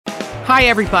Hi,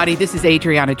 everybody. This is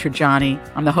Adriana Trajani.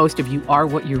 I'm the host of You Are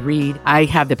What You Read. I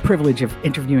have the privilege of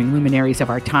interviewing luminaries of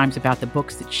our times about the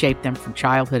books that shaped them from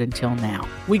childhood until now.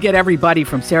 We get everybody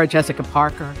from Sarah Jessica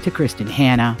Parker to Kristen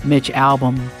Hanna, Mitch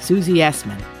Albom, Susie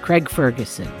Essman, Craig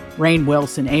Ferguson, Rainn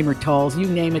Wilson, Amor Tolls, you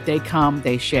name it, they come,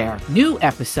 they share. New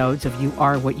episodes of You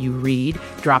Are What You Read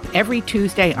drop every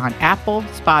Tuesday on Apple,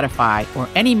 Spotify, or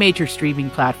any major streaming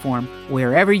platform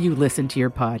wherever you listen to your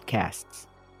podcasts.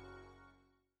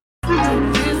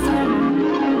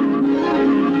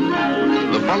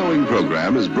 The following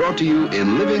program is brought to you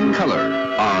in living color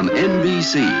on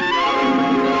NBC.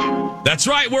 That's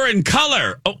right, we're in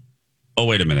color. Oh,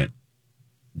 wait a minute.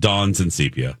 Dawn's in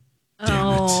sepia.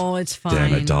 Damn it. It's fine.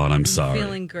 Damn it, Dawn. I'm sorry.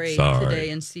 Feeling great sorry. today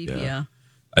in sepia. Yeah.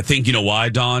 I think you know why,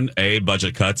 Dawn. A,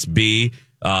 budget cuts. B,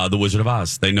 The Wizard of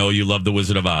Oz. They know you love The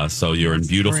Wizard of Oz, so you're in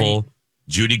beautiful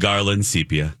Judy Garland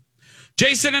sepia.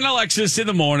 Jason and Alexis in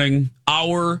the morning,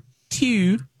 hour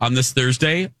 2 on this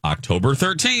Thursday, October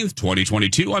 13th,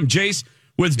 2022. I'm Jace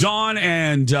with Dawn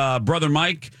and brother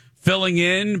Mike filling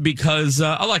in because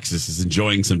Alexis is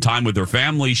enjoying some time with her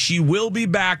family. She will be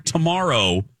back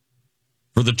tomorrow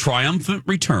for the triumphant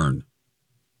return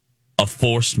of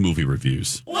Forced Movie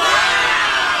Reviews.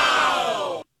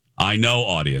 Wow! I know,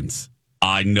 audience.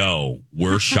 I know.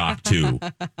 We're shocked, too.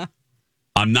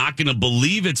 I'm not going to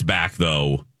believe it's back,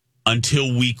 though,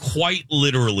 until we quite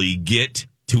literally get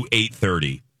to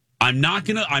 8:30. I'm not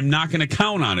gonna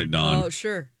count on it, Dawn. Oh,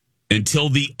 sure. Until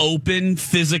the open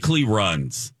physically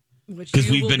runs. Because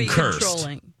we've been cursed.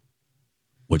 Controlling.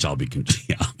 Which I'll be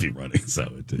running. So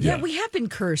yeah, we have been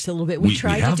cursed a little bit. We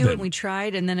tried to do it, and we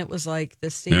tried, and then it was like the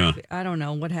state. Yeah. I don't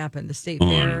know what happened. The state I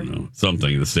fair. don't know.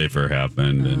 Something. The state fair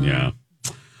happened, and yeah.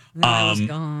 Then I was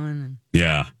gone.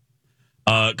 Yeah.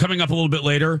 Coming up a little bit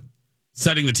later,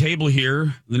 setting the table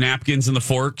here, the napkins and the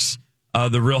forks.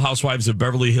 The Real Housewives of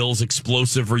Beverly Hills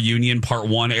Explosive Reunion Part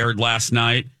 1 aired last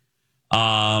night.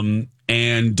 And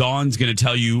Dawn's going to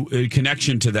tell you, in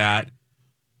connection to that,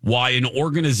 why an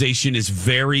organization is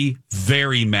very,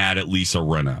 very mad at Lisa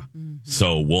Rinna. Mm-hmm.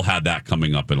 So we'll have that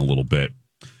coming up in a little bit.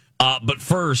 But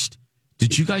first,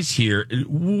 did you guys hear?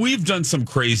 We've done some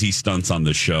crazy stunts on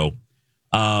this show.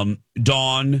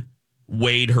 Dawn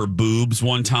weighed her boobs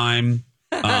one time.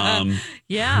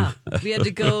 Yeah, we had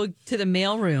to go to the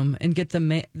mail room and get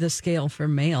the scale for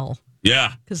mail.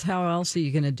 Yeah, because how else are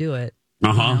you going to do it?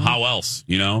 How else?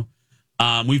 You know,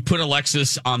 we've put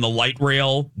Alexis on the light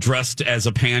rail dressed as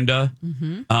a panda.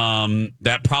 Mm-hmm.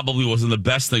 That probably wasn't the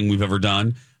best thing we've ever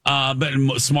done, but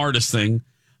smartest thing.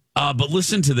 But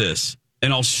listen to this: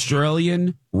 an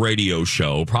Australian radio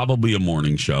show, probably a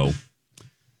morning show,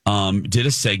 did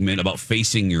a segment about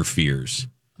facing your fears.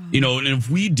 You know, and if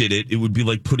we did it, it would be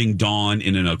like putting Dawn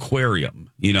in an aquarium,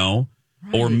 you know,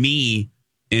 or me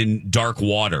in dark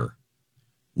water.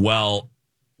 Well,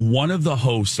 one of the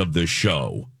hosts of the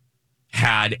show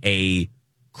had a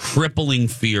crippling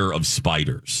fear of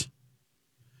spiders.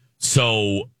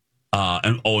 So,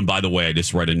 and by the way, I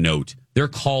just read a note. They're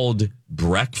called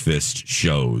breakfast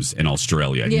shows in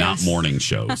Australia, not morning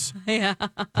shows. Yeah.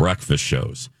 Breakfast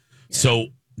shows. Yeah. So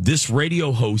this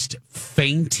radio host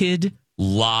fainted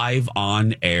live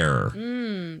on air.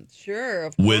 Sure,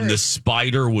 of when course. the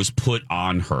spider was put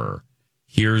on her.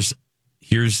 Here's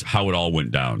how it all went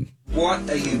down. What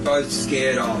are you both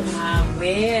scared of?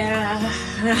 We're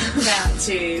about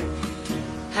to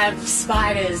have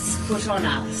spiders put on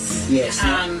us. Yes.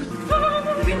 How do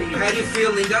you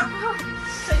feel, Linda?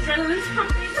 Adrenaline's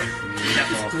pumping.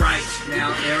 That's great.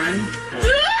 Now, Erin.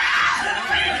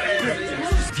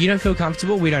 If you don't feel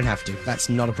comfortable, we don't have to. That's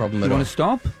not a problem at all. You want to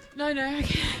stop? No,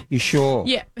 okay. You sure?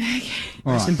 Yeah. Okay. The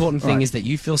most important thing is that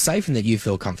you feel safe and that you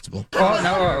feel comfortable. Oh,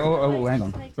 no. Oh, hang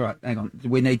on. All right, hang on.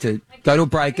 We need to go to a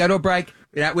break.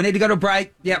 Yeah, we need to go to a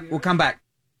break. Yep, we'll come back.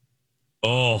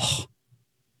 Oh.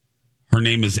 Her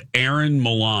name is Erin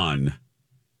Milan.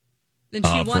 And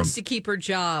she wants to keep her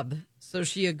job, so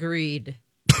she agreed.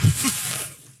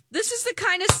 This is the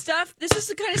kind of stuff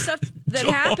that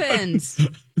happens.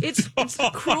 It's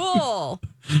cruel.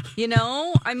 You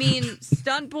know? I mean,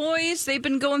 stunt boys, they've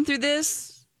been going through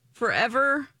this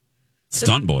forever.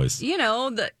 Stunt boys. You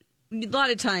know, a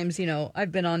lot of times, you know,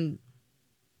 I've been on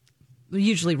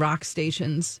usually rock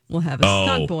stations will have a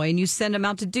stunt boy and you send them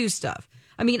out to do stuff.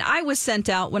 I mean, I was sent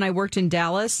out when I worked in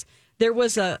Dallas. There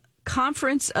was a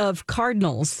conference of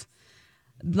cardinals,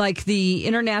 like the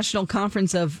International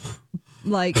Conference of,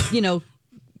 like, you know,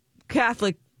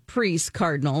 Catholic priest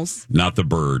cardinals. Not the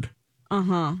bird.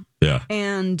 Uh-huh. Yeah.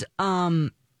 And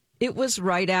it was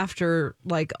right after,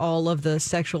 like, all of the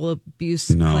sexual abuse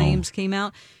claims came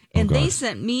out. And they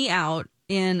sent me out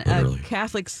in a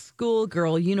Catholic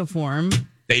schoolgirl uniform.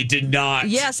 They did not.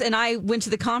 Yes, and I went to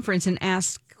the conference and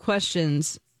asked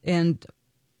questions. And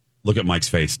look at Mike's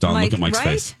face, Don. Look at Mike's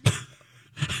face.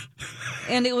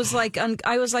 And it was like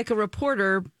I was like a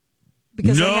reporter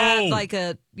because I had like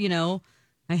a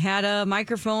I had a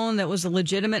microphone that was a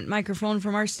legitimate microphone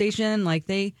from our station. Like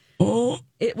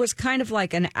it was kind of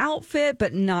like an outfit,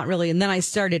 but not really. And then I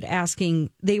started asking.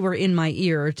 They were in my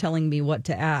ear, telling me what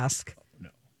to ask.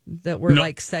 That were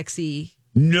like sexy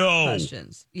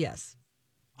questions. Yes.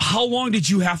 How long did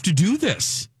you have to do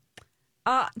this?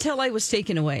 Till I was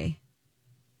taken away.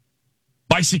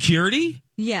 By security?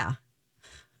 Yeah.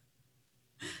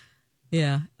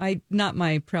 Yeah. Not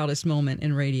my proudest moment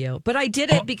in radio. But I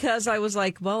did it because I was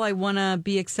like, well, I want to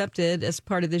be accepted as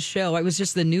part of this show. I was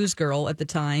just the news girl at the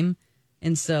time.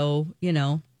 And so,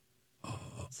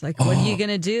 it's like, what are you going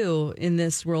to do in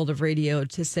this world of radio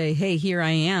to say, hey, here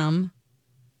I am.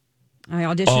 I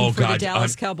auditioned for the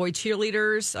Dallas Cowboy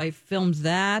cheerleaders. I filmed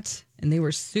that, and they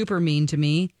were super mean to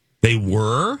me. They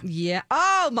were? Yeah.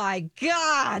 Oh, my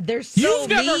God. They're so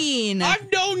mean.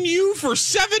 I've known you for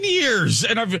 7 years,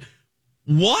 and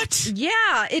what?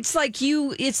 Yeah. It's like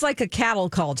a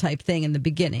cattle call type thing in the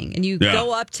beginning, and you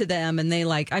go up to them, and they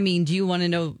do you want to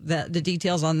know the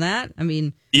details on that?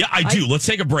 Yeah, I do. Let's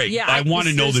take a break. Yeah, I want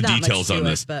to know the details on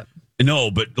this.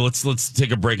 No, but let's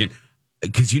take a break.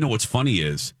 Because what's funny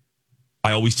is,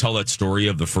 I always tell that story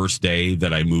of the first day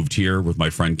that I moved here with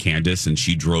my friend Candace, and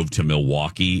she drove to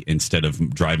Milwaukee instead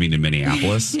of driving to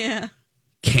Minneapolis. Yeah.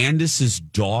 Candace's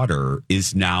daughter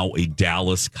is now a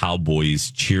Dallas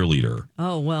Cowboys cheerleader.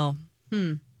 Oh, well.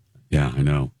 Yeah, I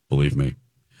know. Believe me.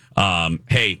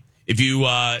 Hey, if you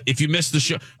missed the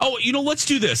show, let's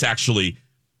do this actually.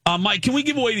 Mike, can we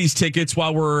give away these tickets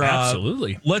while we're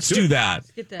absolutely? Let's do that.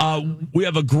 Let's get that we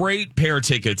have a great pair of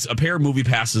tickets, a pair of movie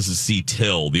passes to see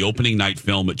Till, the opening night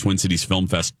film at Twin Cities Film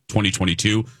Fest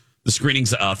 2022. The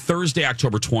screening's Thursday,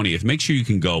 October 20th. Make sure you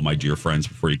can go, my dear friends,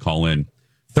 before you call in.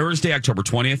 Thursday, October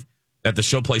 20th at the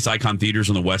Showplace Icon Theaters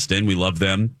on the West End. We love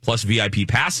them. Plus VIP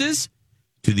passes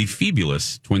to the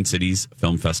fabulous Twin Cities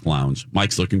Film Fest Lounge.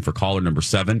 Mike's looking for caller number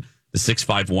 7. The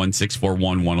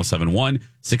 651-641-1071,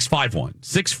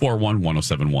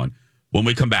 651-641-1071. When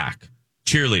we come back,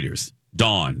 cheerleaders,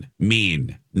 Dawn,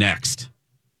 Mean, next.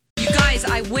 You guys,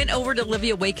 I went over to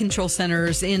Livia Weight Control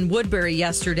Centers in Woodbury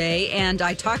yesterday, and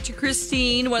I talked to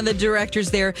Christine, one of the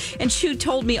directors there, and she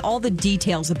told me all the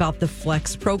details about the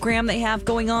Flex program they have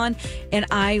going on, and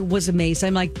I was amazed.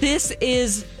 I'm like, this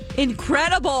is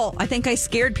incredible. I think I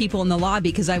scared people in the lobby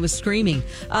because I was screaming.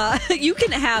 You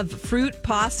can have fruit,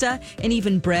 pasta, and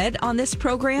even bread on this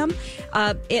program.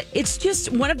 It's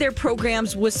just one of their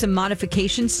programs with some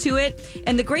modifications to it.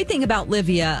 And the great thing about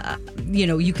Livia,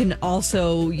 you can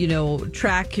also,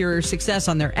 track your success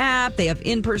on their app. They have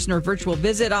in-person or virtual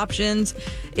visit options.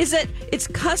 Is that it's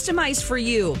customized for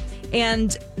you.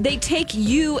 And they take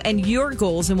you and your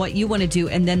goals and what you want to do,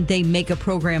 and then they make a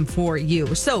program for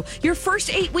you. So your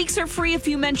first 8 weeks are free if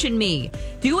you mention me.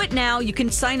 Do it now. You can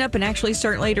sign up and actually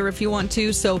start later if you want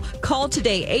to. So call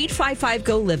today,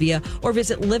 855-GO-LIVIA, or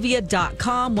visit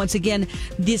livia.com. Once again,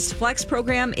 this Flex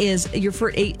program is your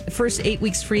first 8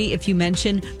 weeks free if you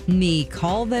mention me.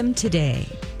 Call them today.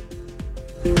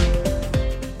 You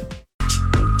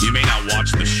may not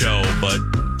watch the show, but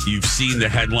you've seen the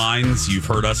headlines. You've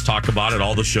heard us talk about it.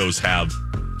 All the shows have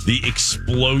the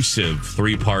explosive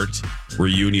 3-part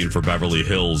reunion for Beverly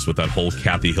Hills with that whole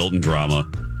Kathy Hilton drama.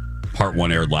 Part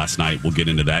 1 aired last night. We'll get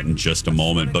into that in just a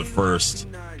moment. But first,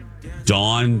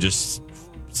 Dawn just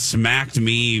smacked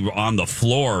me on the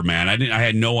floor, man. I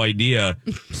had no idea.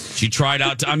 She tried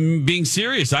out I'm being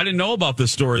serious. I didn't know about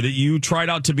this story that you tried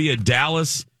out to be a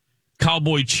Dallas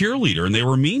Cowboy cheerleader and they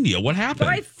were mean to you. What happened?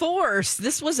 By force.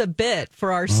 This was a bit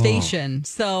for our station.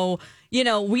 So,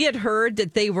 we had heard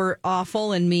that they were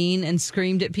awful and mean and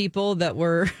screamed at people that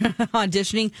were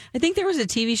auditioning. I think there was a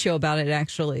TV show about it,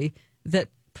 actually, that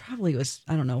probably was,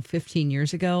 15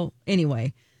 years ago.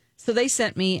 Anyway, so they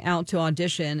sent me out to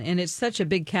audition, and it's such a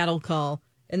big cattle call,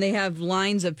 and they have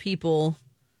lines of people,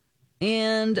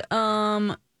 and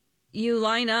you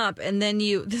line up, and then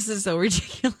this is so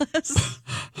ridiculous.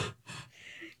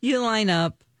 You line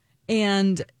up,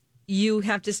 and you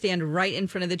have to stand right in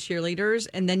front of the cheerleaders,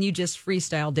 and then you just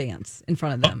freestyle dance in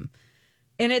front of them.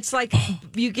 And it's like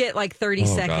you get like 30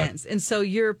 seconds. God. And so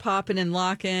you're popping and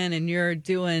locking, and you're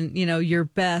doing, your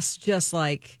best, just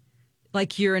like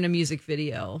you're in a music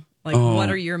video. Like, what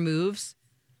are your moves?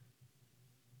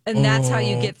 And that's how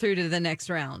you get through to the next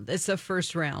round. It's the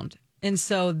first round. And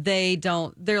so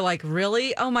they're like,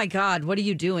 really? Oh my God, what are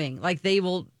you doing? Like, they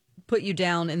will put you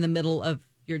down in the middle of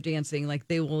your dancing. Like,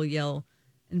 they will yell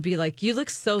and be like, "You look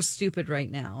so stupid right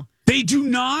now." They do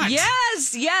not.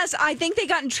 Yes. I think they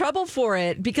got in trouble for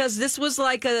it because this was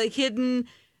like a hidden.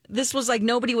 This was like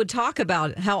nobody would talk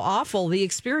about how awful the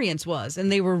experience was,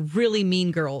 and they were really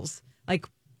mean girls, like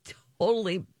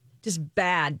totally just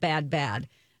bad.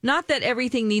 Not that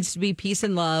everything needs to be peace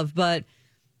and love, but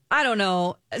I don't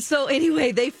know. So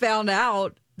anyway, they found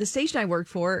out the station I worked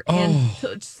for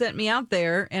and sent me out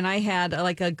there, and I had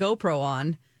like a GoPro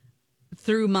on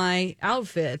through my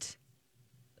outfit,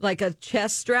 like a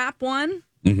chest strap one,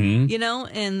 you know,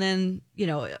 and then, you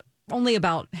know, only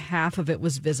about half of it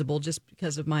was visible just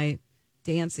because of my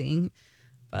dancing.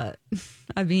 But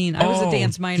I mean, I was a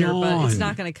dance minor, but it's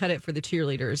not going to cut it for the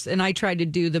cheerleaders. And I tried to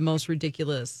do the most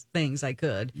ridiculous things I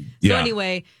could. So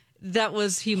anyway, that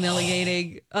was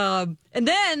humiliating. And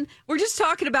then we're just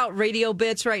talking about radio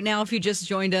bits right now. If you just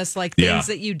joined us, like things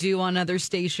that you do on other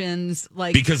stations,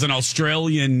 like because an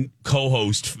Australian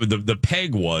co-host, the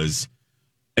peg was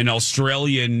an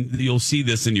Australian. You'll see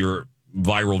this in your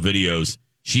viral videos.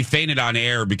 She fainted on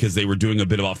air because they were doing a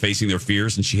bit about facing their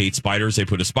fears, and she hates spiders. They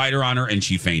put a spider on her, and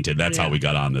she fainted. That's how we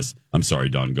got on this. I'm sorry,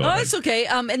 Dawn. Go ahead. Oh, it's okay.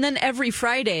 And then every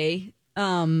Friday,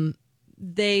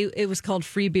 it was called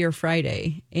Free Beer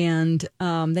Friday, and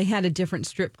they had a different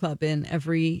strip club in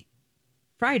every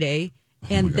Friday,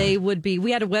 and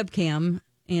we had a webcam,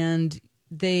 and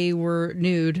they were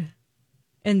nude,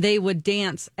 and they would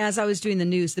dance as I was doing the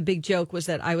news. The big joke was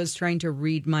that I was trying to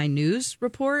read my news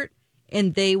report,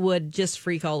 and they would just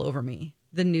freak all over me,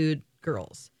 the nude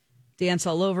girls, dance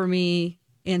all over me,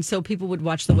 and so people would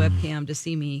watch the webcam to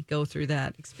see me go through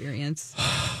that experience.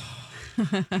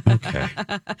 Okay.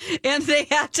 And they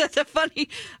had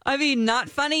not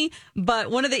funny,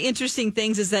 but one of the interesting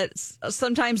things is that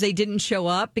sometimes they didn't show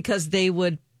up because they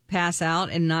would pass out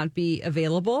and not be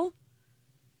available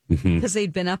because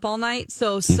they'd been up all night.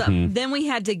 So then we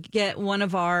had to get one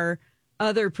of our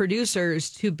other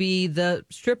producers to be the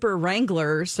stripper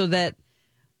wrangler so that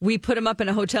we put them up in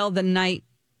a hotel the night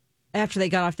after they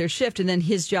got off their shift, and then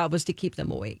his job was to keep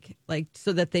them awake, like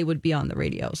so that they would be on the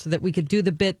radio, so that we could do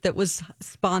the bit that was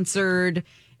sponsored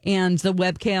and the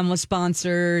webcam was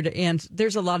sponsored, and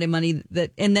there's a lot of money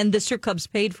and then the strip clubs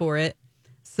paid for it.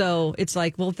 So it's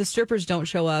like, well, if the strippers don't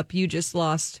show up, you just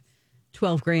lost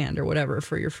 $12,000 or whatever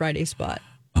for your Friday spot.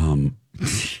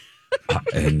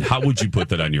 And how would you put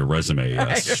that on your resume?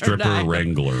 Stripper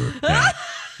wrangler.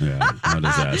 Yeah. How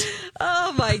does that?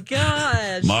 Oh my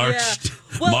gosh!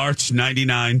 March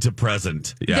 '99 to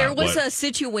present. Yeah, there was a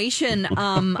situation,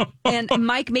 and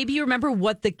Mike, maybe you remember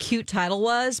what the cute title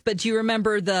was, but do you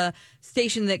remember the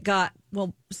station that got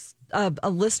a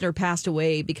listener passed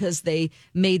away because they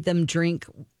made them drink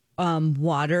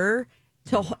water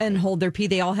and hold their pee.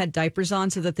 They all had diapers on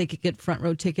so that they could get front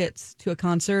row tickets to a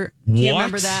concert. Do you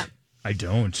remember that? I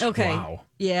don't. Okay. Wow.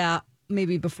 Yeah,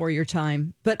 maybe before your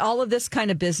time. But all of this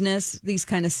kind of business, these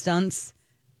kind of stunts,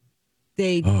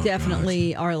 they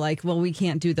definitely are like, well, we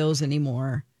can't do those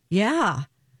anymore. Yeah.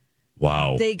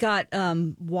 Wow. They got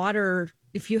water.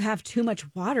 If you have too much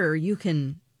water, you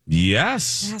can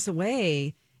pass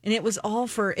away. And it was all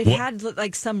had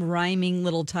like some rhyming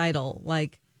little title,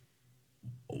 like.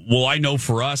 Well, I know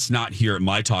for us, not here at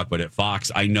My Talk, but at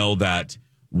Fox, I know that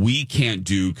we can't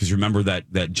do, because remember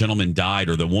that gentleman died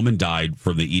or the woman died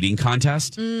for the eating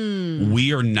contest.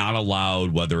 We are not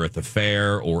allowed, whether at the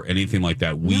fair or anything like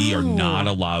that, we are not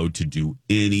allowed to do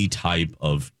any type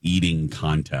of eating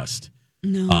contest.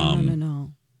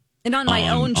 No. And on my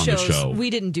own shows, we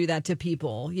didn't do that to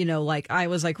people. You know, like I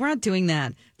was like, we're not doing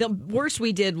that. The worst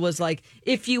we did was like,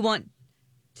 if you want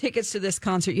tickets to this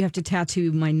concert, you have to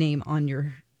tattoo my name on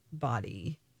your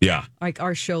body. Yeah. Like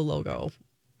our show logo.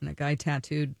 And a guy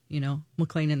tattooed,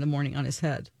 McLean in the Morning on his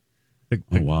head.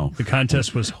 Wow. The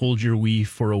contest was Hold Your Wii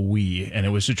for a Wii, and it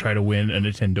was to try to win a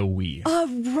Nintendo Wii.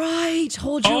 Right.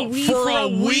 Hold Your Wii for a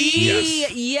Wii?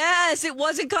 Yes, it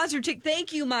wasn't concert ticket.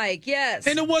 Thank you, Mike. Yes.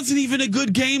 And it wasn't even a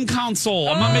good game console.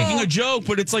 I'm not making a joke,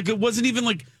 but it's like it wasn't even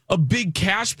like a big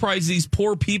cash prize. These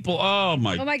poor people. Oh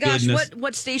my gosh. goodness.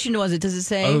 What station was it? Does it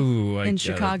say? In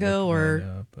Chicago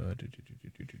or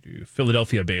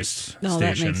Philadelphia-based station. No,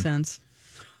 that makes sense.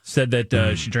 Said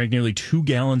that she drank nearly 2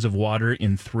 gallons of water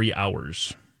in 3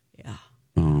 hours. Yeah.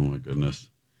 Oh, my goodness.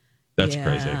 That's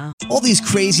crazy. All these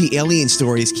crazy alien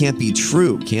stories can't be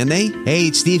true, can they? Hey,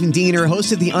 it's Stephen Diener,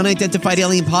 host of the Unidentified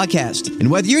Alien Podcast. And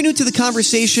whether you're new to the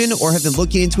conversation or have been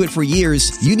looking into it for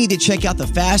years, you need to check out the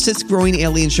fastest growing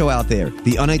alien show out there,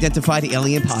 the Unidentified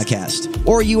Alien Podcast,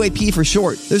 or UAP for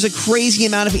short. There's a crazy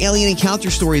amount of alien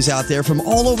encounter stories out there from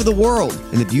all over the world.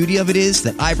 And the beauty of it is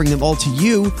that I bring them all to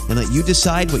you and let you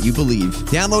decide what you believe.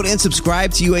 Download and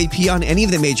subscribe to UAP on any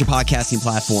of the major podcasting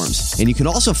platforms. And you can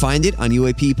also find it on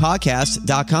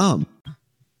UAPpodcast.com.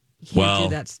 You can't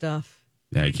do that stuff.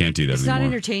 Yeah, you can't do that It's anymore. not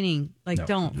entertaining. Like,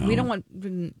 don't. We don't want...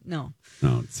 No.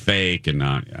 No, it's fake and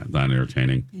not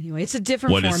entertaining. Anyway, it's a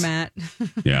different format.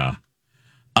 Yeah.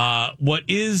 What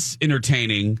is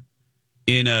entertaining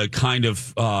in a kind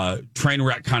of train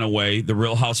wreck kind of way, The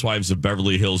Real Housewives of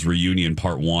Beverly Hills Reunion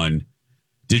Part 1.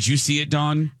 Did you see it,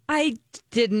 Dawn? I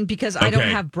didn't because I don't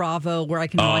have Bravo where I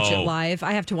can watch it live.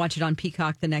 I have to watch it on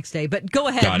Peacock the next day. But go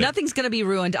ahead. Nothing's going to be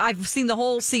ruined. I've seen the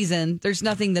whole season. There's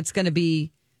nothing that's going to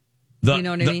be, you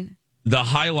know what I mean? The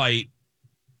highlight,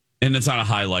 and it's not a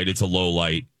highlight, it's a low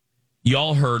light.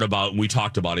 Y'all heard about, and we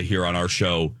talked about it here on our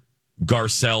show,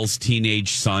 Garcelle's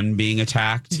teenage son being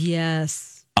attacked.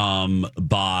 Yes.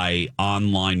 By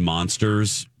online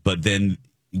monsters. But then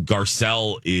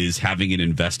Garcelle is having it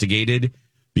investigated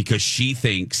because she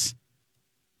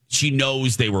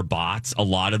knows they were bots. A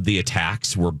lot of the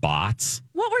attacks were bots.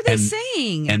 What were they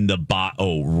saying? And the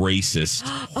racist,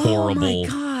 horrible,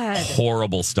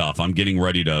 horrible stuff. I'm getting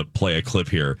ready to play a clip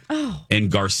here. Oh. And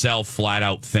Garcelle flat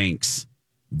out thinks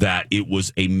that it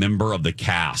was a member of the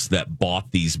cast that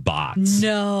bought these bots.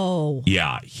 No.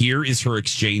 Yeah. Here is her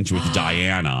exchange with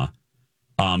Diana,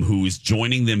 who is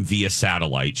joining them via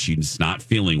satellite. She's not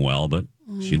feeling well, but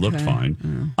she looked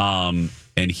fine.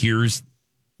 And here's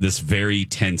this very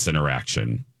tense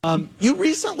interaction. You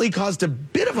recently caused a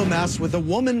bit of a mess with a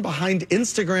woman behind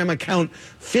Instagram account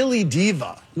Philly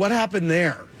Diva. What happened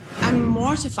there? I'm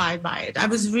mortified by it. I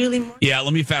was really Yeah,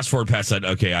 let me fast forward past that.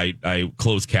 Okay, I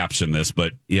closed caption this,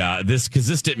 but yeah, this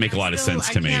didn't make a lot of sense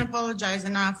to me. I can't apologize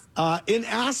enough. In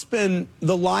Aspen,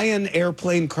 the Lion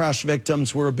airplane crash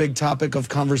victims were a big topic of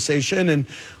conversation, and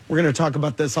we're going to talk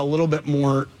about this a little bit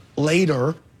more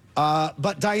later.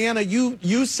 But Diana,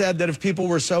 you said that if people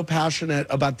were so passionate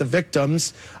about the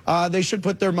victims, they should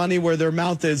put their money where their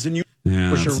mouth is, and you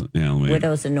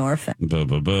widows and orphans.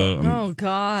 Oh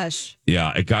gosh.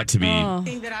 Yeah, it got to be. I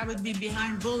think that I would be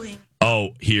behind bullying.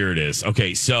 Oh, here it is.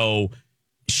 Okay, so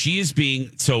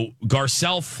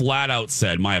Garcelle flat out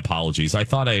said, "My apologies. I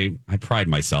thought I pride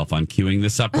myself on queuing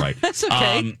this up right." That's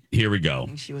okay. Here we go.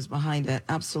 She was behind it,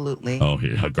 absolutely. Oh,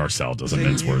 here Garcelle doesn't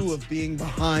mince words. Of being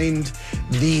behind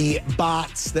the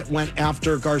bots that went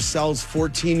after Garcelle's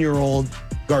 14-year-old.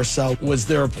 Garcelle, was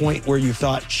there a point where you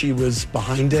thought she was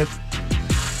behind it?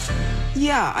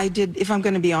 Yeah, I did. If I'm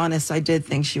going to be honest, I did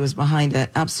think she was behind it.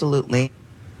 Absolutely.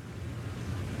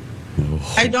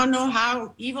 I don't know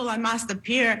how evil I must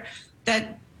appear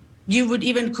that you would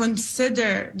even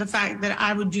consider the fact that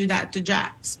I would do that to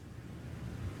Jax.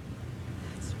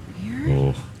 That's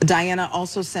weird. Diana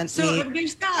also sent me.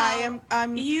 Garcelle,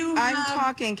 I'm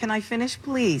talking. Can I finish,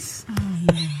 please?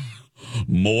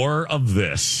 More of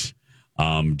this.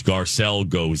 Garcelle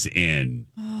goes in,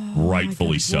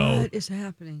 rightfully so. What is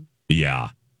happening? Yeah.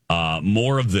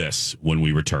 More of this when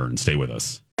we return. Stay with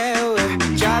us.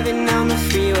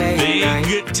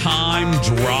 Big time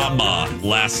drama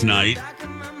last night.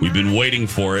 We've been waiting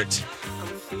for it.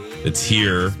 It's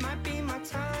here.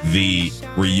 The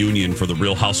reunion for the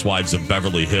Real Housewives of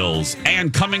Beverly Hills.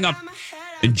 And coming up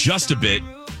in just a bit,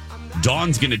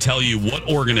 Dawn's going to tell you what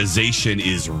organization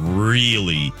is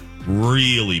really,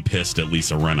 really pissed at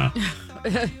Lisa Rinna.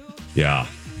 Yeah,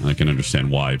 I can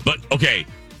understand why. But okay,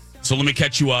 so let me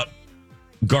catch you up.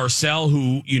 Garcelle,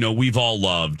 who, we've all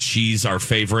loved, she's our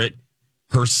favorite.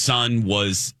 Her son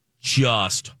was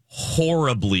just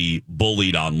horribly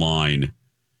bullied online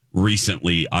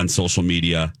recently on social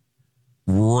media.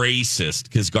 Racist.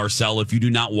 Because Garcelle, if you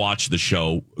do not watch the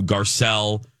show,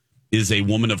 Garcelle is a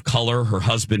woman of color. Her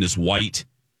husband is white.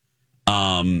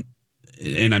 And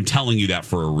I'm telling you that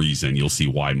for a reason. You'll see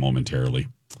why momentarily.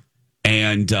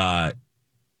 And her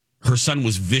son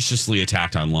was viciously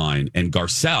attacked online. And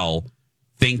Garcelle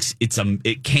thinks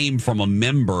it came from a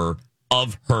member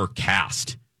of her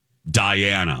cast,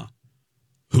 Diana,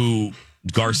 who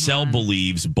Garcelle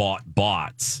believes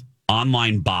bought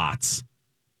online bots,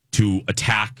 to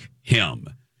attack him.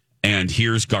 And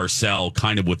here's Garcelle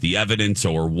kind of with the evidence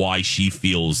or why she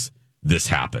feels this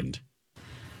happened.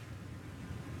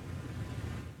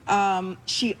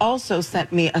 She also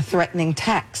sent me a threatening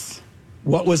text.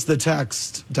 What was the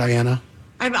text, Diana?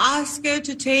 I've asked her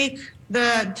to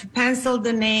pencil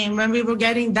the name when we were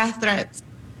getting death threats.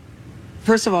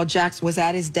 First of all, Jax was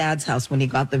at his dad's house when he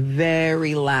got the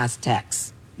very last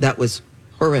text. That was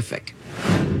horrific.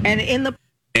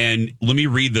 And let me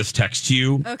read this text to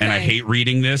you. Okay. And I hate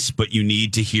reading this, but you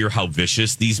need to hear how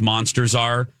vicious these monsters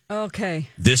are. Okay.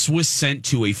 This was sent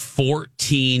to a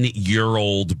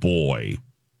 14-year-old boy.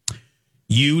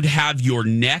 You'd have your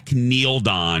neck kneeled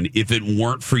on if it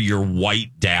weren't for your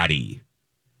white daddy.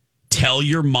 Tell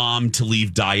your mom to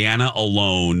leave Diana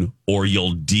alone or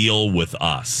you'll deal with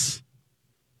us.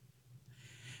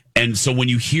 And so when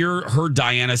you hear her,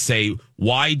 Diana, say,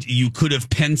 why you could have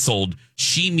penciled,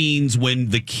 she means when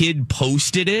the kid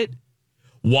posted it,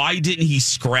 why didn't he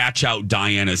scratch out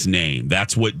Diana's name?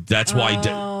 That's why.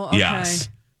 Okay. Yes.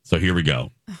 So here we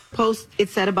go. Post, it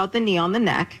said about the knee on the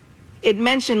neck. It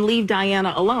mentioned leave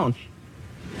Diana alone.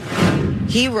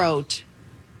 He wrote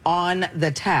on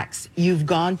the text, you've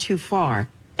gone too far,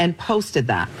 and posted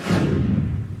that.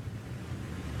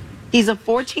 He's a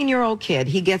 14-year-old kid.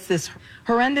 He gets this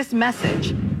horrendous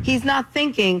message. He's not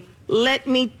thinking, let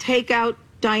me take out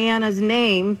Diana's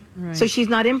name so she's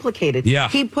not implicated. Yeah.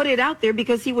 He put it out there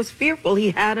because he was fearful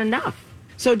he had enough.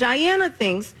 So Diana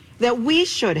thinks that we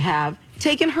should have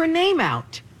taken her name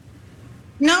out.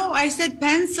 No, I said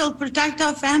pencil, protect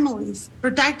our families.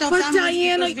 Protect our families. But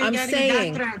Diana, because we're I'm getting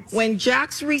saying, death threats. when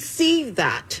Jax received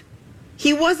that,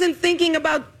 he wasn't thinking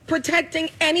about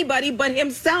protecting anybody but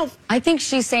himself. I think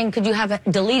she's saying, could you have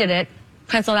deleted it,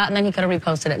 penciled out, and then he could have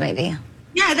reposted it maybe.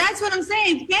 Yeah, that's what I'm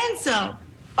saying. Pencil.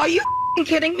 Are you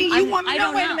kidding me? You want me?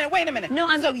 No, wait a minute. No,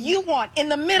 so you want, in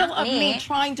the middle of me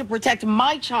trying to protect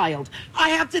my child, I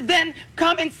have to then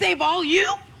come and save all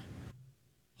you?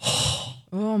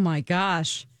 Oh my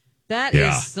gosh. That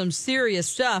is some serious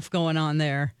stuff going on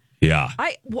there. Yeah.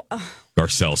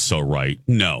 Garcelle's so right.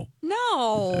 No.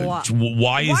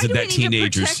 Why is it that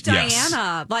teenagers,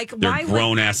 Diana? Like, they're why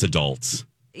grown-ass adults.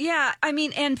 Yeah, I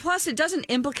mean, and plus it doesn't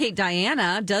implicate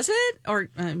Diana, does it? Or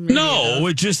no,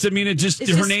 it just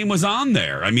her name was on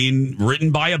there. I mean,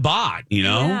 written by a bot, you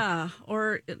know? Yeah,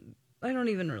 or I don't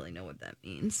even really know what that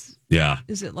means. Yeah.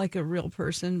 Is it like a real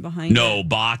person behind No, it?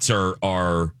 bots are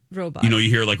robots. You know, you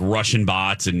hear like Russian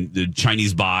bots and the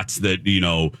Chinese bots that, you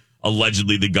know,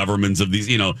 allegedly the governments of these,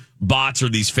 you know, bots are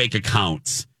these fake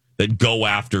accounts that go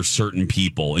after certain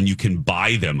people, and you can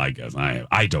buy them, I guess.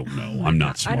 I don't know. I'm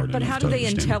not smart enough. But how do they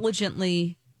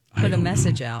intelligently put a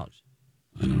message out?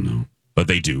 I don't know. But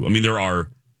they do. I mean,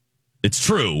 it's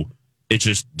true. It's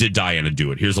just, did Diana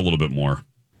do it? Here's a little bit more.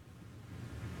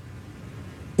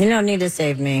 You don't need to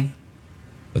save me.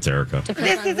 That's Erica.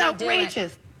 This is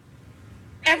outrageous.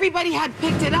 Everybody had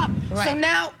picked it up. Right. So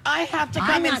now I have to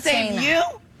come and save you?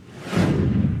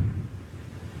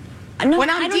 No,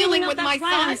 when I'm dealing with my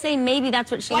son, I'm saying maybe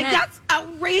that's what she meant. That's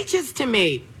outrageous to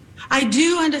me. I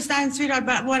do understand, sweetheart,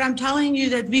 but what I'm telling you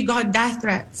that we got death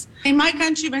threats. In my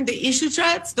country, when they issue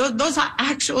threats, those are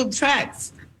actual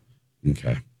threats.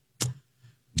 Okay.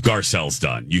 Garcelle's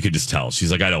done. You could just tell.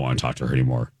 She's like, I don't want to talk to her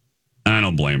anymore. And I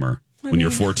don't blame her. When your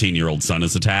 14-year-old son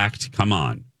is attacked, come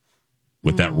on.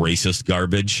 With that racist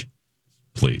garbage,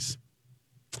 please.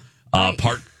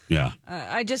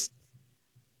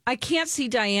 I can't see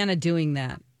Diana doing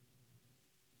that.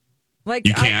 Like,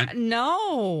 you can't?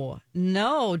 No.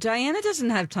 Diana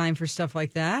doesn't have time for stuff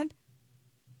like that.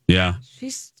 Yeah.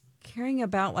 She's caring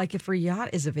about, like, if her yacht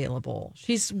is available.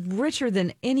 She's richer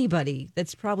than anybody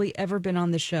that's probably ever been on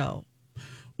the show.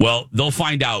 Well, they'll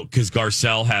find out because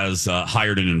Garcelle has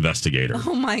hired an investigator.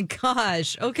 Oh, my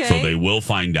gosh. Okay. So they will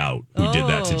find out who did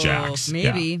that to Jax.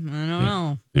 Maybe. Yeah. I don't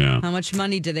know. Yeah. How much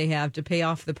money do they have to pay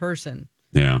off the person?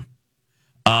 Yeah.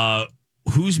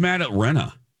 Who's mad at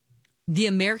Renna? The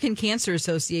American Cancer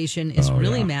Association is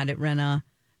really mad at Renna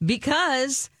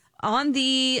because on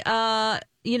the,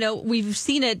 we've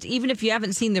seen it, even if you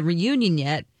haven't seen the reunion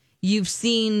yet, you've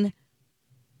seen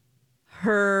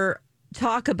her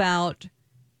talk about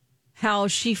how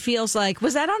she feels like,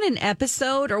 was that on an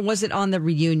episode or was it on the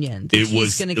reunion? It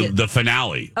was the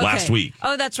finale last week.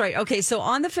 Oh, that's right. Okay, so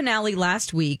on the finale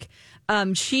last week,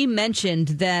 she mentioned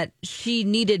that she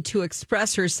needed to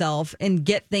express herself and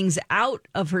get things out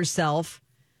of herself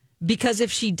because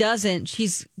if she doesn't,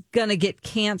 she's going to get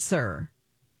cancer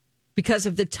because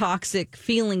of the toxic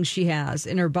feelings she has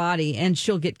in her body, and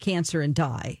she'll get cancer and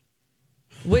die.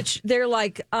 Which they're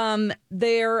like,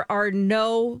 there are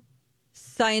no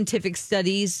scientific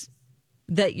studies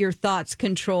that your thoughts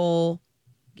control.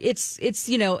 It's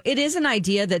it is an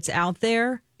idea that's out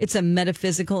there. It's a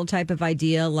metaphysical type of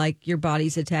idea, like your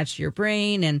body's attached to your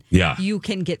brain, and you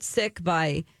can get sick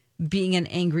by being an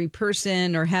angry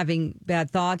person or having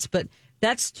bad thoughts. But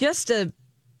that's just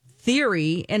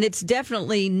theory, and it's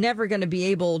definitely never going to be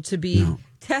able to be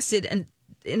tested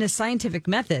in a scientific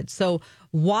method. So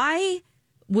why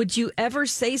would you ever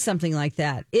say something like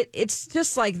that? It's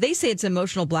just like they say it's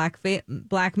emotional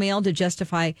blackmail to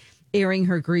justify airing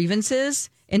her grievances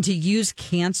and to use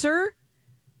cancer.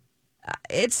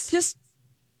 It's just,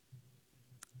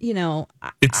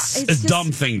 it's a just,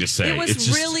 dumb thing to say. It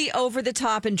was really over the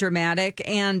top and dramatic.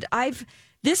 And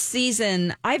this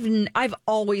season, I've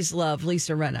always loved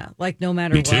Lisa Rinna. Like, no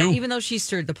matter what, even though she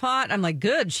stirred the pot, I'm like,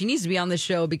 good, she needs to be on the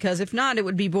show, because if not, it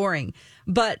would be boring.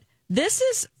 But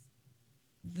this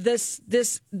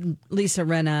Lisa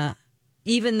Rinna,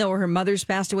 even though her mother's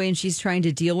passed away and she's trying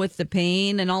to deal with the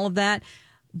pain and all of that,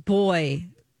 boy,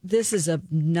 this is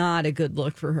not a good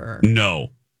look for her. No.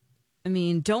 I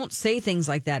mean, don't say things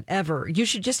like that ever. You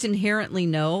should just inherently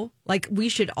know. Like, we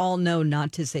should all know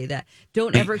not to say that.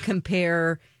 Don't ever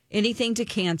compare anything to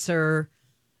cancer.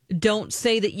 Don't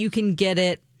say that you can get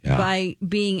it by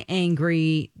being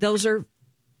angry. Those are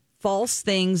false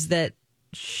things that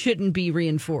shouldn't be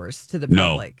reinforced to the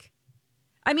public.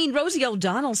 I mean, Rosie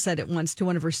O'Donnell said it once to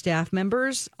one of her staff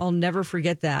members. I'll never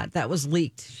forget that. That was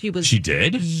leaked. She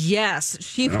did? Yes.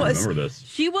 I don't remember this.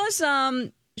 She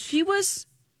was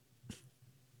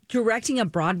directing a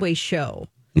Broadway show.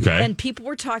 Okay. And people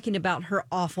were talking about her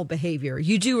awful behavior.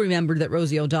 You do remember that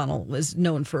Rosie O'Donnell was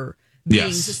known for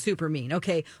being super mean.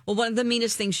 Okay. Well, one of the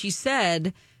meanest things she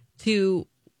said to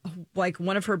like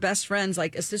one of her best friends,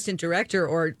 like assistant director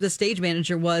or the stage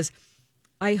manager, was,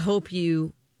 I hope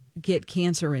you get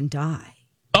cancer and die.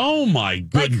 Oh my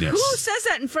goodness. Like, who says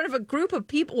that in front of a group of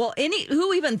people? Well,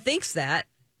 who even thinks that?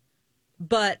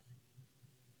 But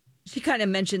she kind of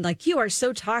mentioned, like, you are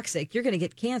so toxic. You're going to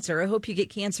get cancer. I hope you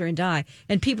get cancer and die.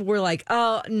 And people were like,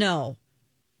 oh, no.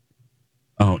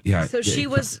 Oh, yeah. So she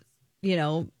was,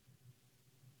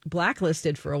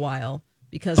 blacklisted for a while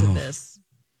because of this.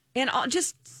 And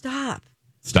just stop.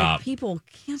 Stop. Like, people,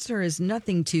 cancer is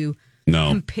nothing to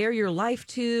compare your life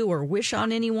to or wish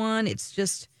on anyone. It's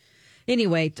just,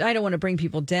 anyway, I don't want to bring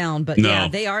people down, but yeah,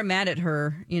 they are mad at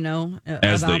her,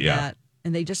 about that.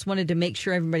 And they just wanted to make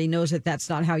sure everybody knows that that's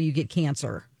not how you get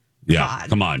cancer. Yeah. God.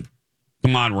 Come on,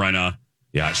 Rinna.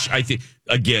 Yeah. I think,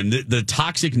 again, the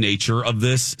toxic nature of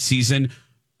this season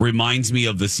reminds me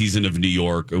of the season of New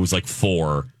York. It was like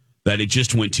 4 that it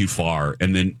just went too far.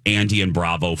 And then Andy and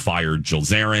Bravo fired Jill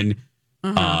Zarin,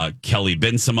 Kelly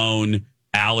Ben-Simone,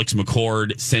 Alex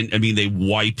McCord. They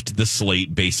wiped the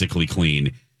slate basically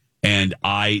clean. And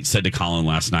I said to Colin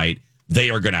last night, they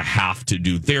are going to have to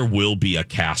there will be a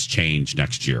cast change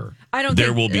next year.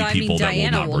 There will be people that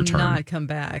Diana will not return. Not come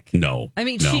back. No.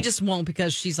 She just won't,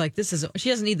 because she's like, she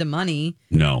doesn't need the money.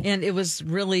 No. And it was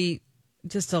really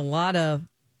just a lot of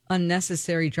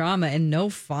unnecessary drama and no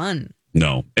fun.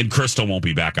 No. And Crystal won't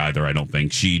be back either, I don't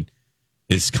think. She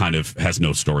is has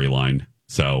no storyline.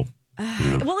 So.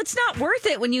 Well, it's not worth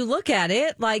it when you look at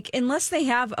it. Like, unless they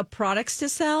have products to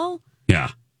sell. Yeah.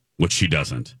 Which she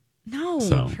doesn't. No,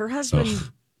 her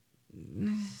husband.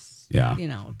 Yeah.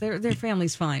 Their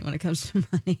family's fine when it comes to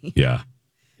money. Yeah.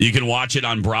 You can watch it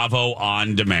on Bravo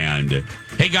On Demand.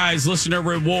 Hey, guys, listener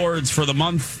rewards for the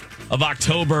month of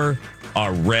October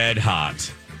are red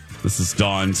hot. This is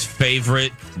Dawn's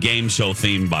favorite game show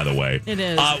theme, by the way. It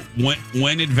is.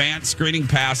 When advanced screening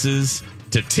passes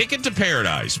to Ticket to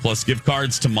Paradise, plus gift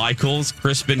cards to Michael's,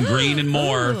 Crispin Green, and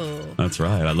more. That's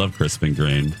right. I love Crispin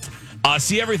Green.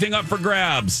 See everything up for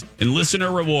grabs in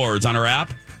listener rewards on our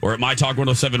app or at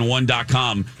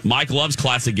mytalk1071.com. Mike loves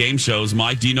classic game shows.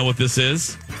 Mike, do you know what this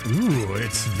is? Ooh,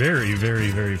 it's very,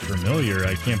 very, very familiar.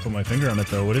 I can't put my finger on it,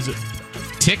 though. What is it?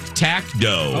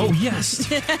 Tic-Tac-Doe. Oh, yes.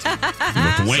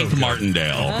 With Wink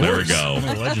Martindale. There we go. One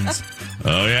of the legends.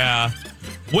 Oh, yeah.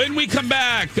 When we come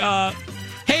back,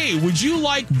 hey, would you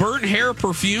like burnt hair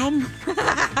perfume?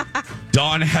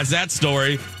 Dawn has that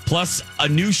story, plus a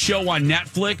new show on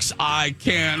Netflix I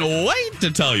can't wait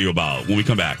to tell you about when we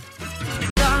come back.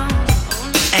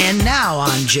 And now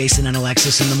on Jason and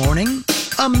Alexis in the Morning,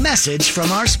 a message from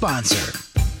our sponsor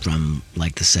from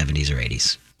like the 70s or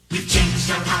 80s. We've changed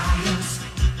our lives.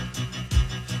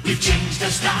 We've changed our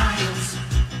styles.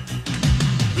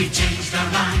 We've changed our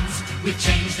minds. We've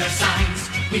changed our signs.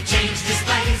 We've changed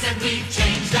displays and we've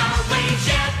changed our ways.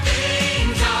 Yet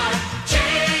things are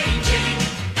changing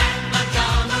at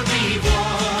Montgomery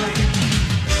Ward.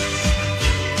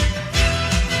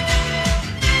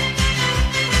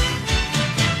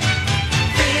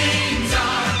 Things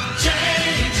are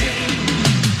changing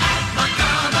at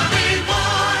Montgomery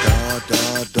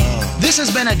Ward. This has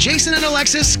been a Jason and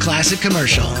Alexis classic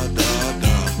commercial.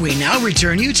 We now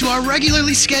return you to our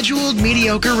regularly scheduled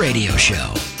mediocre radio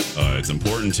show. it's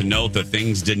important to note that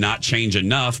things did not change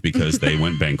enough because they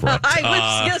went bankrupt. I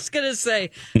was just going to say,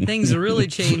 things really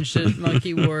changed at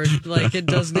Monkey Ward. Like, it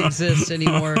doesn't exist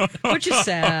anymore, which is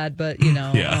sad, but,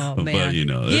 Yeah, oh, man.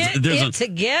 but, Get there's it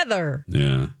together.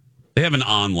 Yeah. They have an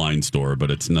online store,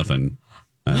 but it's nothing.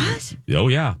 What? Oh,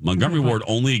 yeah. Montgomery Ward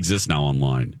only exists now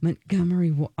online. Montgomery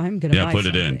Ward. I'm going to buy put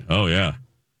it in. Oh, yeah.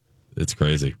 It's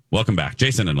crazy. Welcome back.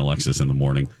 Jason and Alexis in the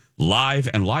morning. Live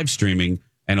streaming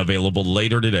and available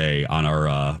later today on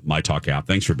our My Talk app.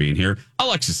 Thanks for being here.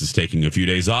 Alexis is taking a few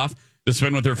days off to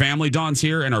spend with her family. Dawn's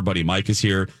here, and our buddy Mike is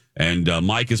here. And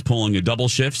Mike is pulling a double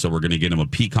shift, so we're going to get him a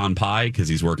pecan pie because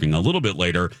he's working a little bit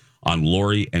later on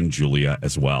Lori and Julia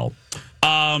as well.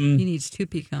 He needs 2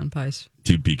 pecan pies.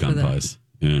 2 pecan pies.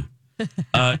 Yeah.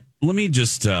 Let me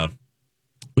just...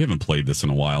 we haven't played this in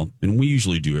a while, and we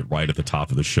usually do it right at the top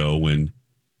of the show when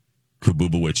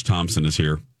Kabubowicz Thompson is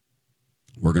here.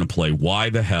 We're going to play Why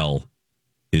the Hell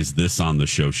Is This on the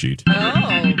Show Sheet?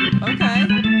 Oh, okay.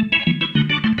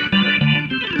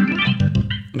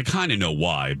 And I kind of know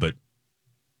why, but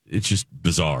it's just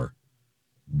bizarre.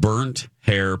 Burnt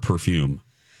hair perfume.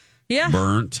 Yeah.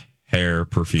 Burnt hair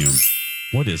perfume.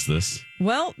 What is this?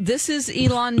 Well, this is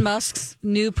Elon Musk's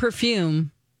new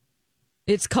perfume.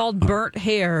 It's called Burnt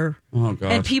Hair. Oh,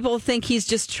 God. And people think he's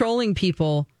just trolling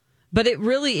people. But it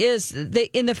really is.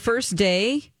 In the first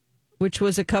day, which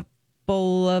was a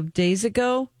couple of days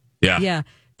ago. Yeah.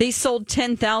 They sold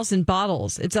 10,000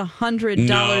 bottles. It's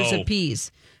 $100 a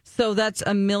piece. So that's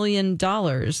 $1 million.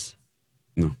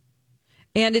 No.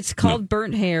 And it's called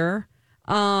Burnt Hair.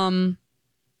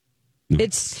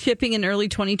 It's shipping in early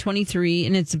 2023,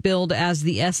 and it's billed as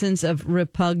the essence of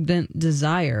repugnant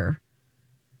desire.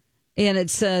 And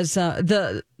it says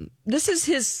this is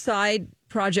his side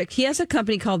project. He has a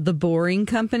company called The Boring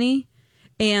Company,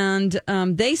 and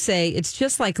they say it's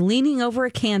just like leaning over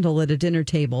a candle at a dinner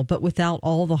table, but without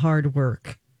all the hard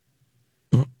work.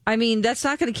 I mean, that's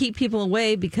not going to keep people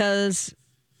away because,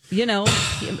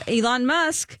 Elon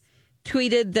Musk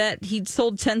tweeted that he'd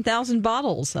sold 10,000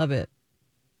 bottles of it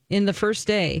in the first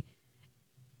day.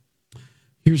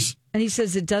 And he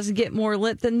says it doesn't get more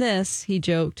lit than this, he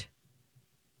joked.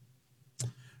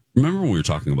 Remember when we were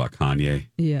talking about Kanye?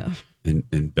 Yeah.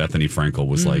 And Bethany Frankel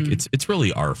was like, it's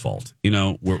really our fault. We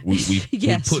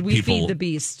feed the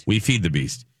beast. We feed the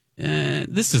beast.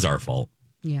 This is our fault.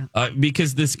 Yeah.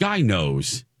 Because this guy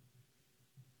knows.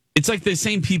 It's like the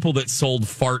same people that sold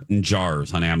fart in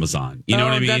jars on Amazon. You know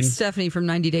what I mean? That's Stephanie from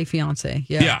 90 Day Fiancé.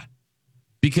 Yeah. Yeah.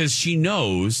 Because she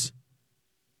knows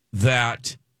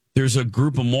that there's a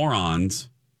group of morons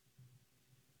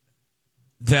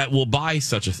that will buy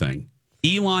such a thing.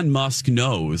 Elon Musk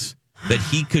knows that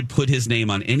he could put his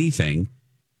name on anything,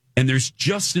 and there's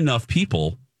just enough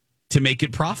people to make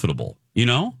it profitable,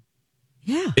 Yeah.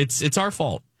 It's our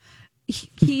fault.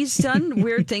 He's done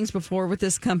weird things before with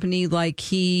this company, like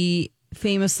he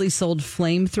famously sold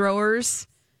flamethrowers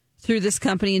through this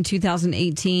company in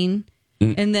 2018.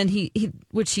 And then he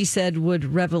which he said would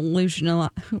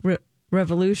revolutionize.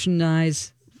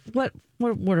 What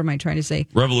am I trying to say?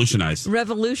 Revolutionize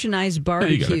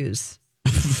barbecues.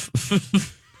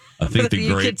 I think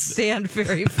you could stand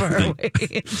very far away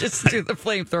and just do the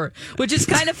flamethrower, which is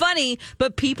kind of funny.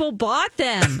 But people bought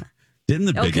them. Didn't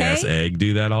the big ass egg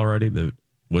do that already?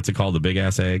 What's it called? The big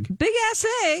ass egg. Big ass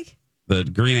egg. The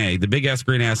green egg. The big ass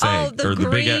green ass egg. The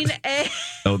green egg.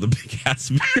 Oh, the big ass.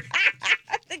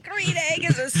 The green egg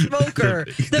is a smoker.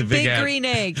 The big green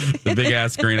egg. The big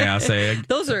ass green ass egg.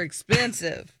 Those are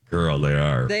expensive. Girl, they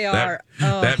are. They are.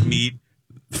 That meat,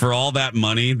 for all that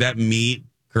money, that meat,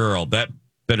 girl, that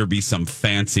better be some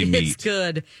fancy meat. It's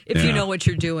good if you know what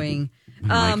you're doing.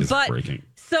 But breaking.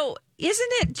 So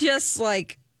isn't it just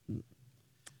like,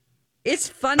 it's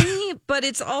funny, but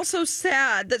it's also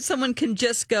sad that someone can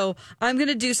just go, I'm going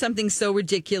to do something so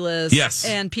ridiculous. Yes.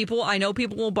 And I know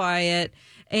people will buy it.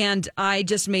 And I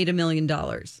just made $1 million.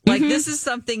 Like, this is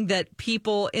something that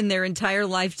people in their entire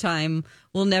lifetime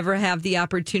will never have the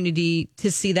opportunity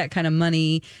to see that kind of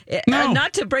money. No.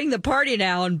 Not to bring the party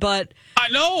down, but...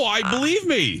 believe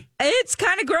me. It's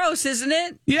kind of gross, isn't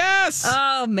it? Yes.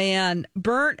 Oh, man.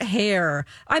 Burnt hair.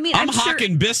 I mean, I'm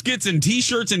hawking biscuits and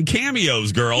T-shirts and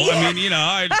cameos, girl. Yeah. I mean,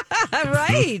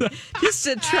 right. Just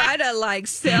to try to,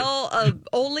 sell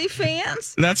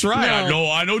OnlyFans? That's right. No.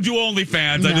 I don't do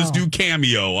OnlyFans. No. I just do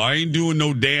Cameo. I ain't doing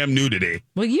no damn nudity.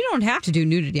 Well, you don't have to do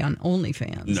nudity on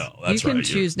OnlyFans. No, that's right. You can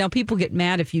choose. Now, people get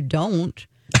mad if you don't.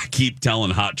 I keep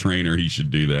telling Hot Trainer he should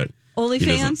do that.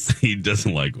 OnlyFans? He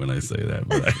doesn't like when I say that,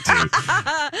 but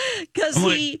I do. Because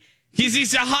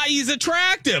he's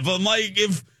attractive. I'm like,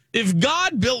 if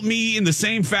God built me in the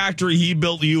same factory he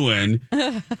built you in,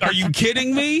 are you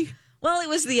kidding me? Well, it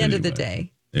was the end of the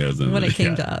day when it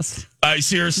came to us.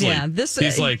 Seriously. Yeah,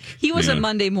 he was a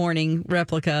Monday morning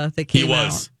replica that came out. He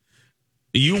was.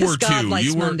 You were too. God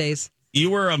likes Mondays. You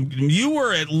were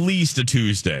at least a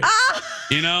Tuesday.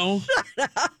 You know?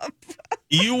 Shut up.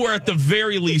 You were at the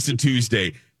very least a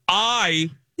Tuesday. I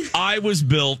was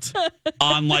built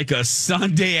on like a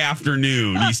Sunday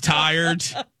afternoon. He's tired.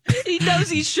 He knows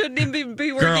he shouldn't even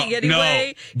be working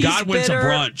anyway. No. God went to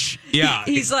brunch. Yeah.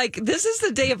 He's like, this is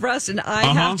the day of rest, and I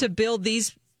have to build these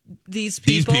people. These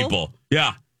people.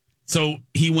 Yeah. So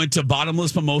he went to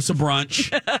bottomless mimosa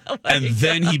brunch, and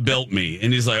then he built me.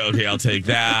 And he's like, okay, I'll take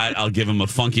that. I'll give him a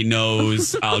funky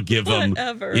nose. I'll give him,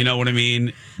 you know what I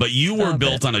mean? But you were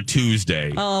built on a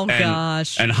Tuesday. Oh,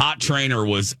 gosh. And Hot Trainer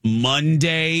was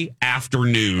Monday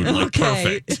afternoon. Like,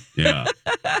 perfect. Yeah.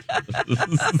 God.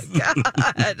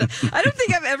 I don't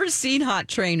think I've ever seen Hot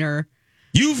Trainer.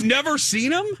 You've never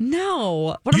seen him?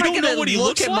 No. What am I going to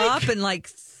look him like? up and like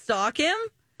stalk him?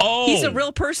 Oh, he's a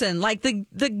real person, like the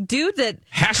dude that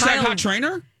Hot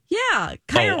Trainer. Yeah,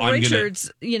 Kyle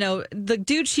Richards. You know, the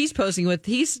dude she's posing with.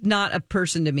 He's not a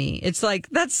person to me. It's like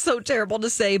that's so terrible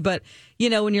to say, but you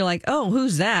know, when you're like, oh,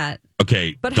 who's that?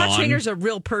 Okay, but Hot Trainer's a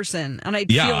real person, and I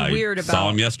feel weird about.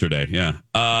 Saw him yesterday.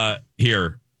 Yeah.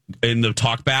 Here in the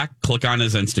talkback, click on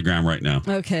his Instagram right now.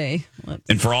 Okay.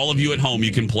 And for all of you at home,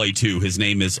 you can play too. His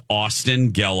name is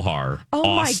Austin Gelhar. Oh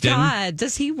Austin. My God!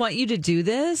 Does he want you to do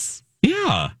this?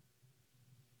 Yeah.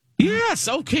 Yes.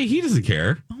 Okay. He doesn't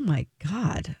care. Oh my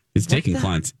God. He's taking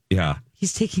clients. Yeah.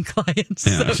 He's taking clients.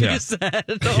 Yeah, so you said.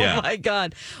 Oh my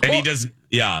God. And he doesn't.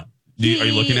 Yeah. Are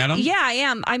you looking at him? Yeah, I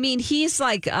am. I mean, he's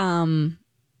like,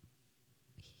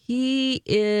 he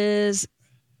is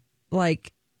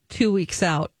like 2 weeks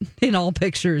out in all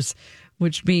pictures,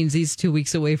 which means he's 2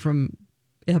 weeks away from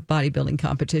a bodybuilding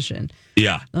competition.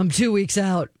 Yeah. I'm 2 weeks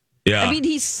out. Yeah. I mean,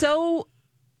 he's so.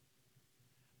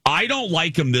 I don't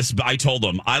like him I told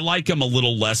him I like him a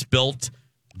little less built,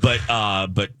 but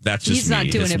that's just he's me. Not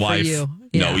doing his it wife, for you.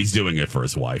 Yeah. No, he's doing it for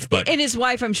his wife. But and his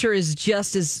wife, I'm sure, is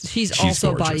just as she's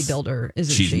also gorgeous. A bodybuilder,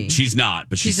 isn't she? She's not,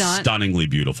 but she's stunningly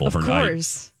beautiful. Of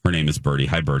course. Her name is Birdie.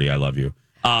 Hi, Birdie. I love you.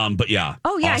 But yeah.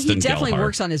 Oh yeah, Austin he definitely Gelhar.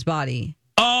 works on his body.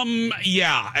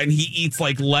 Yeah, and he eats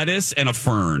like lettuce and a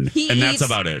fern, that's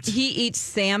about it. He eats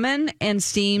salmon and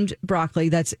steamed broccoli.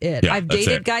 That's it. Yeah, I've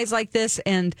dated guys like this,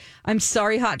 and I'm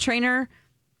sorry, Hot Trainer.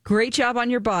 Great job on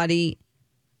your body,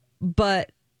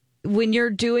 but when you're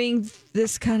doing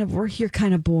this kind of work, you're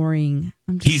kind of boring.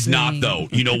 He's not, though.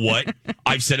 You know what?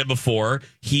 I've said it before.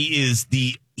 He is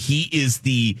the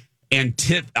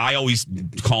I always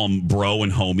call him bro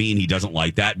and homie, and he doesn't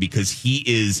like that because he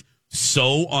is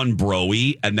so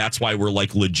unbro-y, and that's why we're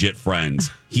like legit friends.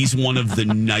 He's one of the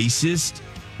nicest,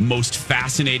 most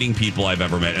fascinating people I've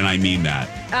ever met, and I mean that.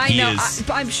 I know.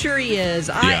 I'm sure he is.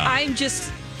 I'm just.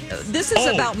 This is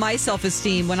about my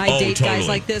self-esteem when I date guys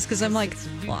like this because I'm like,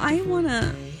 well, I want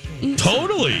to.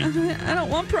 Totally. I don't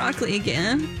want broccoli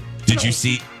again. Did you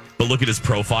see? But look at his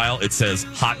profile. It says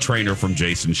Hot Trainer from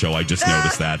Jason Show. I just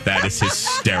noticed that. That is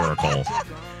hysterical.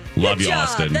 Love you,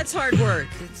 Austin. That's hard work.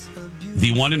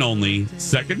 The one and only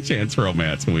Second Chance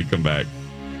Romance when we come back.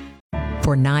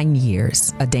 For 9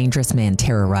 years, a dangerous man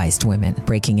terrorized women,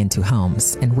 breaking into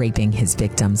homes and raping his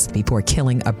victims before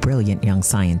killing a brilliant young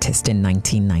scientist in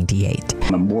 1998.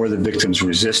 The more the victims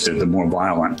resisted, the more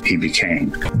violent he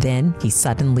became. Then he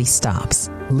suddenly stops,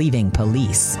 leaving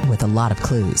police with a lot of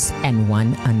clues and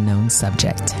one unknown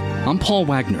subject. I'm Paul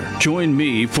Wagner. Join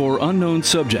me for Unknown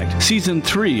Subject, Season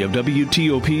 3 of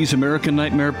WTOP's American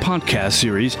Nightmare podcast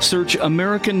series. Search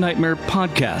American Nightmare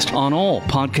Podcast on all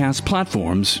podcast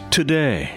platforms today.